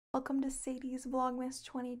Welcome to Sadie's Vlogmas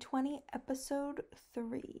 2020, episode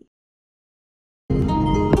 3.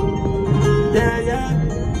 Yeah, yeah.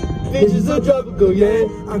 Bitches so tropical, yeah.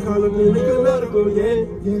 I call them lyrical, yeah,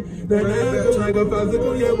 yeah. That nigga like a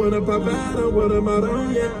physical, yeah. Wanna pop out, I want a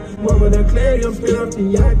model, yeah. Mama, that clay, I'm straight off the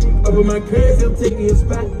yacht. Over my crazy, I'm taking a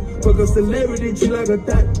spot. Fuck a celebrity, treat like a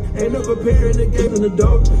thot. Ain't no comparing the game in the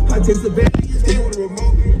dog. I taste the baby, you stay with a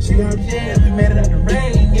remote. She got jam, we made it out the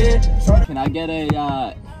rain, yeah. Can I get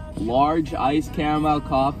a large iced caramel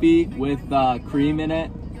coffee with cream in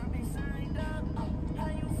it?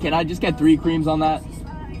 Can I just get 3 creams on that?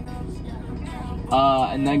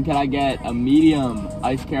 And then can I get a medium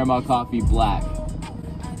iced caramel coffee black?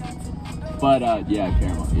 But yeah,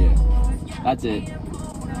 caramel, yeah. That's it.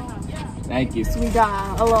 Thank you. So we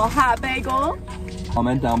got a little hot bagel.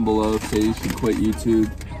 Comment down below if Sadie should quit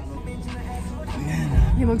YouTube.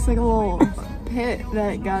 He looks like a little pit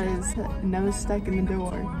that got his nose stuck in the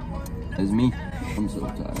door. It's me. I'm so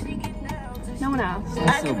tired. No one asked.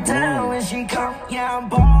 That's so boring. When she come, yeah, I'm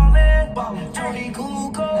ballin', Tony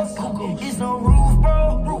Google, it's no roof,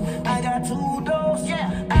 bro. I got 2 doors,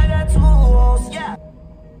 yeah, I got 2 walls, yeah.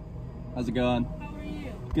 How's it going?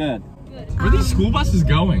 Good. Where are these school buses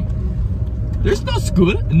going? There's no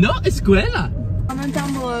school. No escuela. Comment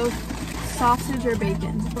down below, sausage or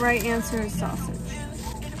bacon. The right answer is sausage.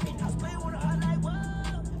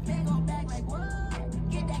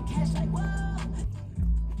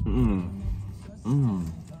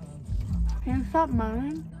 Can you stop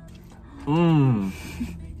mine?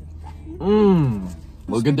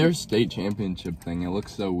 Look at their state championship thing. It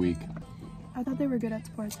looks so weak. I thought they were good at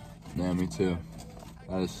sports. Yeah, me too.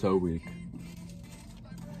 That is so weak.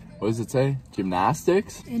 What does it say?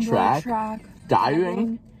 Gymnastics, Indoor track,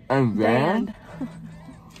 diving, and band.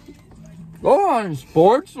 Go on,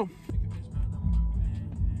 sports.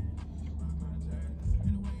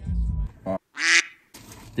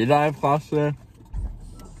 Did I have class today?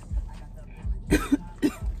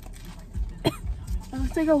 I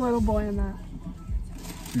looks like a little boy in that.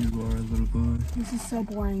 You are a little boy. This is so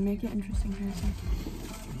boring. Make it interesting, Harrison.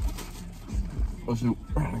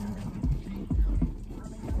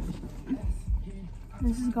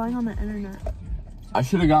 This is going on the internet. I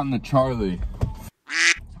should have gotten the Charlie.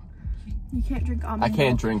 You can't drink almond I can't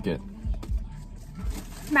milk. drink it.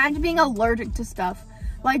 Imagine being allergic to stuff.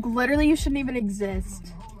 Like, literally, you shouldn't even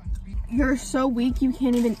exist. You're so weak, you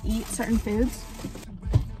can't even eat certain foods.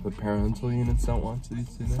 The parental units don't want to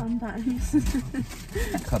see that? Sometimes.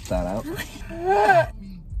 Cut that out.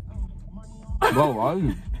 Bro, why do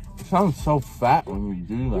you sound so fat when you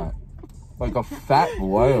do that? Like a fat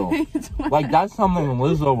whale. Like that's something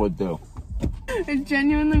Lizzo would do. It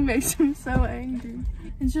genuinely makes him so angry.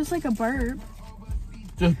 It's just like a burp.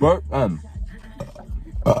 Just burp them.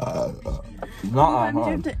 It's not that hard. You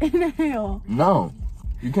have to inhale. No,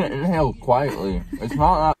 you can inhale quietly. It's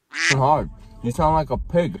not that hard. You sound like a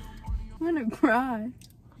pig. I'm gonna cry.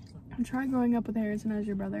 Try growing up with Harrison as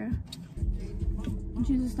your brother.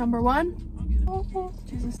 Jesus number 1.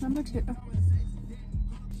 Jesus number 2.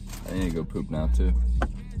 I need to go poop now too.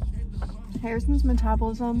 Harrison's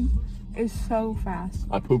metabolism is so fast.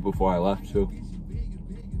 I pooped before I left too.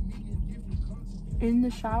 In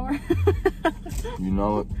the shower. You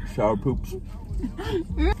know it. Shower poops.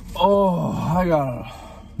 Oh, I gotta.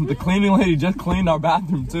 The cleaning lady just cleaned our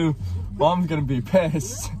bathroom too. Mom's gonna be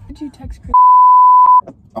pissed. Did you text Chris?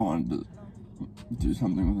 I wanted to do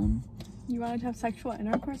something with him. You wanted to have sexual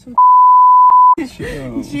intercourse with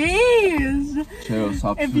Chill. Jeez. Chill,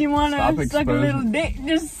 stop. If you want to suck a little dick,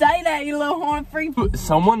 just say that, you little horn freak.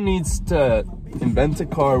 Someone needs to invent a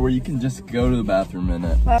car where you can just go to the bathroom in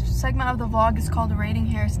it. This segment of the vlog is called Rating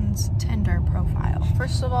Harrison's Tinder Profile.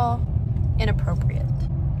 First of all, inappropriate.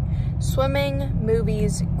 Swimming,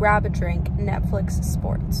 movies, grab a drink, Netflix,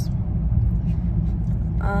 sports.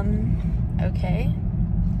 Okay.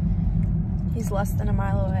 He's less than a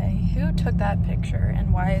mile away. Who took that picture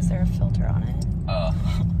and why is there a filter on it?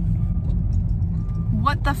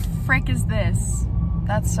 What the frick is this?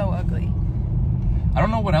 That's so ugly. I don't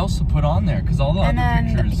know what else to put on there because all the other pictures.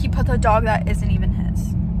 And then he put the dog that isn't even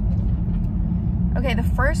his. Okay, the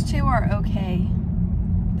first 2 are okay.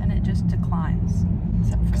 Then it just declines.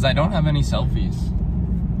 Because I don't have any selfies.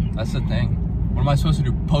 That's the thing. What am I supposed to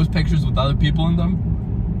do? Post pictures with other people in them?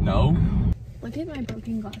 No. Look at my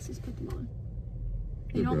broken glasses. Put them on.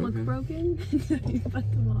 They don't look broken until you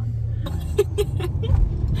put them on.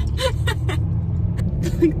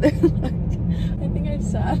 I think I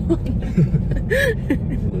sat on them.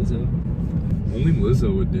 Lizzo. Only Lizzo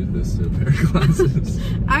would do this to a pair of glasses.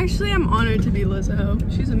 Actually, I'm honored to be Lizzo.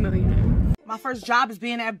 She's a millionaire. My first job is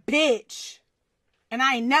being that bitch. And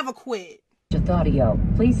I ain't never quit. Audio,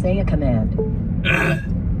 please say a command.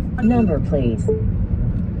 Number, please.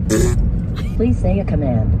 Please say a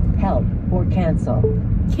command. Help or cancel.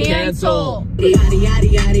 Cancel.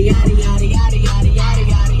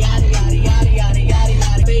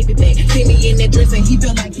 Baby back, see me in that dress and he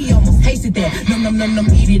felt like he almost tasted that. Num,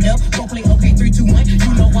 eat it up. Go play, okay, 3, 2, 1. You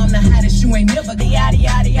know I'm the hottest, you ain't never. Yaddy,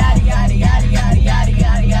 yaddy, yaddy.